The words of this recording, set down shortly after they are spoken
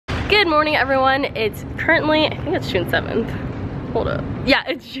Good morning, everyone. It's currently, I think it's June 7th. Hold up. Yeah,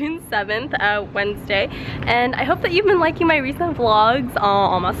 it's June 7th, Wednesday. And I hope that you've been liking my recent vlogs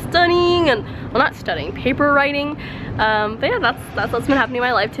on my studying and, well, not studying, paper writing. But yeah, that's what's been happening in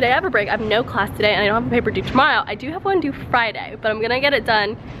my life. Today I have a break. I have no class today and I don't have a paper due tomorrow. I do have one due Friday, but I'm gonna get it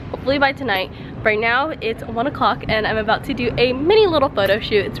done hopefully by tonight. Right now it's 1 o'clock and I'm about to do a mini little photo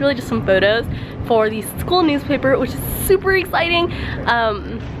shoot. It's really just some photos for the school newspaper, which is super exciting.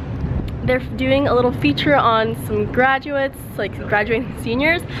 They're doing a little feature on some graduates, like some graduating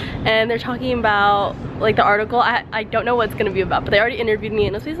seniors, and they're talking about like the article. I don't know what it's gonna be about, but they already interviewed me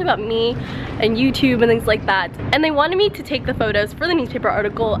and it's basically about me and YouTube and things like that. And they wanted me to take the photos for the newspaper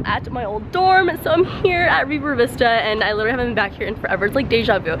article at my old dorm, so I'm here at Westwood Blvd and I literally haven't been back here in forever. It's like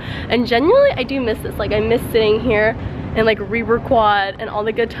deja vu. And genuinely I do miss this. Like I miss sitting here and like Reber Quad and all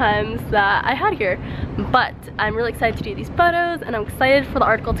the good times that I had here. But I'm really excited to do these photos and I'm excited for the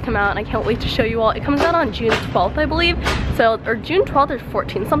article to come out and I can't wait to show you all. It comes out on June 12th, I believe. So, or June 12th or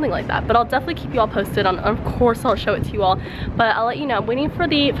 14th, something like that. But I'll definitely keep you all posted on, of course I'll show it to you all. But I'll let you know, I'm waiting for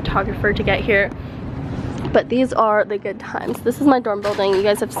the photographer to get here. But these are the good times. This is my dorm building. You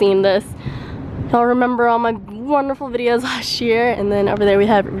guys have seen this. Y'all remember all my wonderful videos last year. And then over there we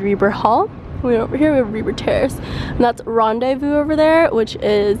have Reber Hall. Over here we have Reber Terrace, and that's Rendezvous over there, which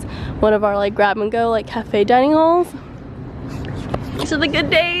is one of our like grab and go like cafe dining halls. These are the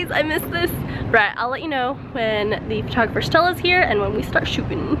good days. I miss this. Right, I'll let you know when the photographer Stella's here and when we start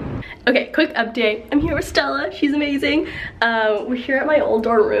shooting. Okay, quick update. I'm here with Stella. She's amazing. We're here at my old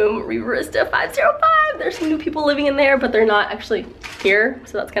dorm room, Reverista 505. There's some new people living in there, but they're not actually here,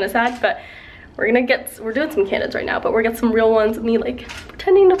 so that's kind of sad. But we're doing some candids right now, but we're gonna get some real ones of me like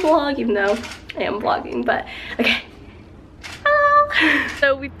pretending to vlog, even though I am vlogging, but okay.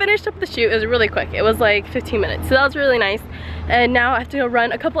 So we finished up the shoot. It was really quick. It was like 15 minutes, so that was really nice. And now I have to go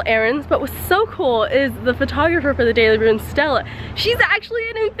run a couple errands, but what's so cool is the photographer for the Daily Bruin, Stella. She's actually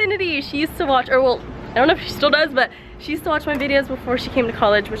an Infinity. She used to watch, or well, I don't know if she still does, but she used to watch my videos before she came to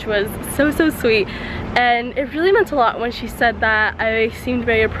college, which was so sweet. And it really meant a lot when she said that I seemed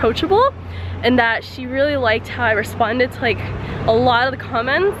very approachable and that she really liked how I responded to like a lot of the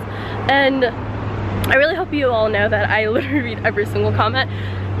comments. And I really hope you all know that I literally read every single comment.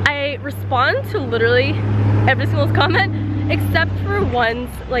 I respond to literally every single comment except for ones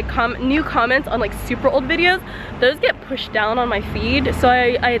like new comments on like super old videos. Those get pushed down on my feed, so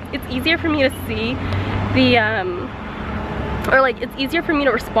it's easier for me to see the or like it's easier for me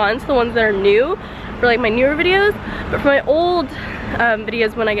to respond to the ones that are new for like my newer videos. But for my old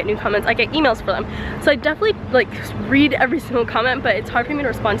videos, when I get new comments, I get emails for them, so I definitely like read every single comment, but it's hard for me to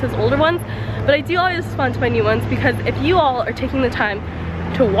respond to those older ones. But I do always respond to my new ones, because if you all are taking the time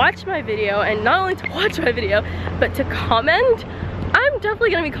to watch my video, and not only to watch my video but to comment, I'm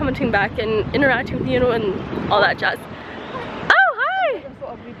definitely gonna be commenting back and interacting with you and all that jazz. Oh, hi! I'm so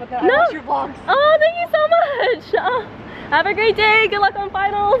ugly, but then I watch your vlogs. Oh, thank you so much. Oh, have a great day. Good luck on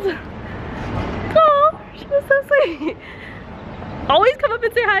finals. Oh, she was so sweet. Always come up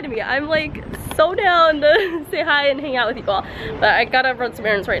and say hi to me. I'm like so down to say hi and hang out with you all. But I gotta run some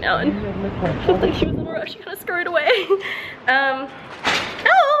errands right now, and she looked like she was in a rush. She kind of scurried away.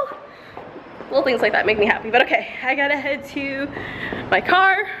 Oh, little things like that make me happy. But okay, I gotta head to my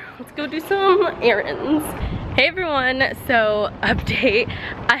car. Let's go do some errands. Hey everyone, so update.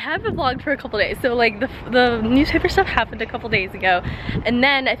 I haven't vlogged for a couple days. So like the newspaper stuff happened a couple days ago. And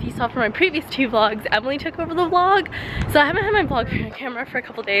then if you saw from my previous 2 vlogs, Emily took over the vlog. So I haven't had my vlog camera for a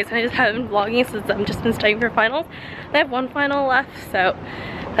couple days, and I just haven't been vlogging since I've just been studying for finals. And I have 1 final left, so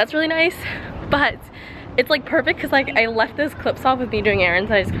that's really nice. But it's like perfect because like I left those clips off with me doing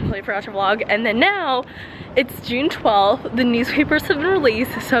errands and I just completely forgot to vlog. And then now it's June 12th, the newspapers have been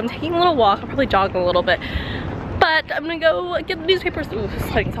released, so I'm taking a little walk. I'll probably jog a little bit. But I'm gonna go get the newspapers. Ooh,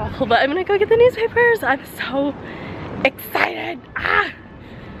 this lighting's awful, but I'm gonna go get the newspapers. I'm so excited. Ah!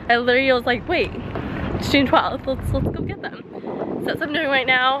 I literally was like, wait, it's June 12th. Let's go get them. So that's what I'm doing right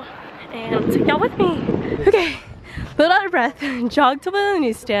now, and I'll take y'all with me. Okay, a little out of breath. Jogged to one of the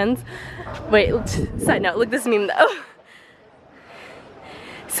newsstands. Wait, side note, look at this meme though.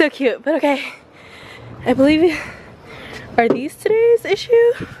 So cute, but okay. I believe, are these today's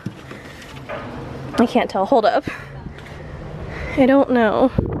issue? I can't tell, hold up. I don't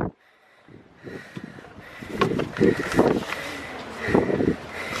know.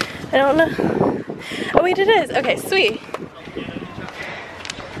 I don't know. Oh wait, it is. Okay, sweet.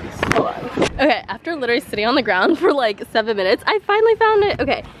 Hold on. Okay, after literally sitting on the ground for like 7 minutes, I finally found it.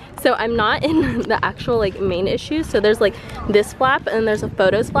 Okay, so I'm not in the actual like main issue. So there's like this flap, and there's a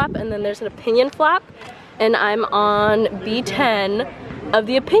photos flap, and then there's an opinion flap. And I'm on B10, of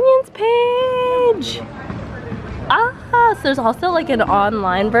the opinions page. So there's also like an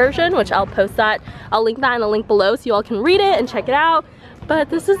online version, which I'll post that. I'll link that in the link below so you all can read it and check it out. But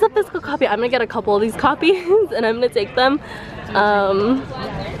this is a physical copy. I'm gonna get a couple of these copies and I'm gonna take them. Yeah,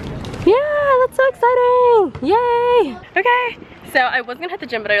 that's so exciting! Yay! Okay, so I was gonna hit the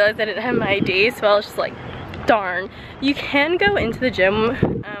gym, but I realized I didn't have my ID, so I was just like, darn. You can go into the gym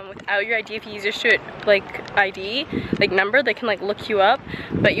without your ID if you use your ID number. They can like look you up,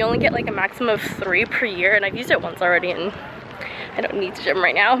 but you only get like a maximum of 3 per year, and I've used it once already and I don't need the gym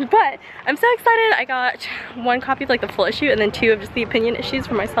right now. But I'm so excited. I got 1 copy of like the full issue and then 2 of just the opinion issues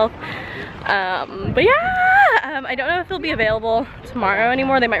for myself. But yeah, I don't know if it'll be available tomorrow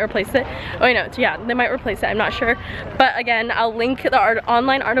anymore. They might replace it. Oh, I know, yeah, they might replace it. I'm not sure. But again, I'll link the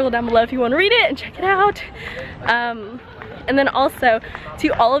online article down below if you want to read it and check it out. And then also, to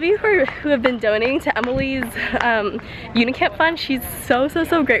all of you who have been donating to Emily's Unicamp fund, she's so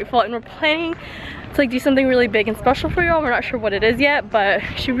grateful, and we're planning to like do something really big and special for y'all. We're not sure what it is yet, but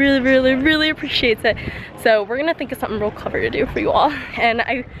she really appreciates it. So we're gonna think of something real clever to do for you all. And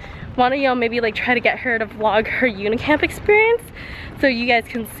I want to, you know, maybe like try to get her to vlog her Unicamp experience, so you guys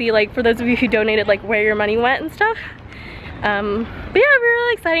can see, like, for those of you who donated, like where your money went and stuff. But yeah,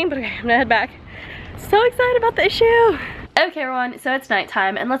 really exciting. But okay, I'm gonna head back. So excited about the issue. Okay everyone, so it's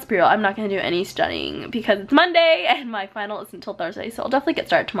nighttime, and let's be real, I'm not going to do any studying because it's Monday and my final isn't until Thursday, so I'll definitely get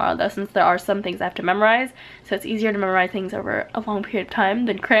started tomorrow though, since there are some things I have to memorize, so it's easier to memorize things over a long period of time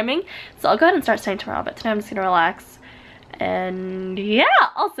than cramming. So I'll go ahead and start studying tomorrow, but today I'm just going to relax. And yeah,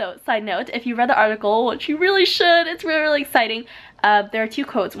 also, side note, if you read the article, which you really should, it's really exciting. There are 2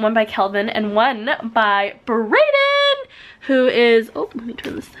 quotes, one by Kelvin and one by Braden, who is, oh, let me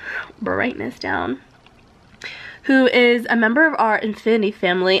turn this brightness down, who is a member of our Infinity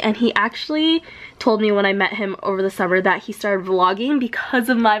family, and he actually told me when I met him over the summer that he started vlogging because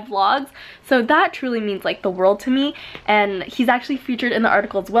of my vlogs. So that truly means like the world to me, and he's actually featured in the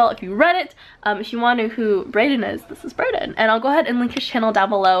article as well if you read it. If you want to know who Braden is, this is Braden, and I'll go ahead and link his channel down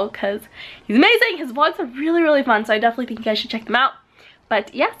below because he's amazing. His vlogs are really fun, so I definitely think you guys should check them out.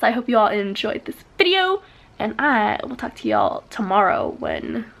 But yes, I hope you all enjoyed this video, and I will talk to y'all tomorrow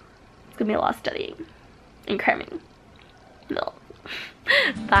when it's gonna be a lot of studying and cramming. No.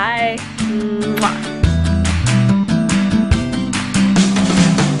 Bye. Mwah.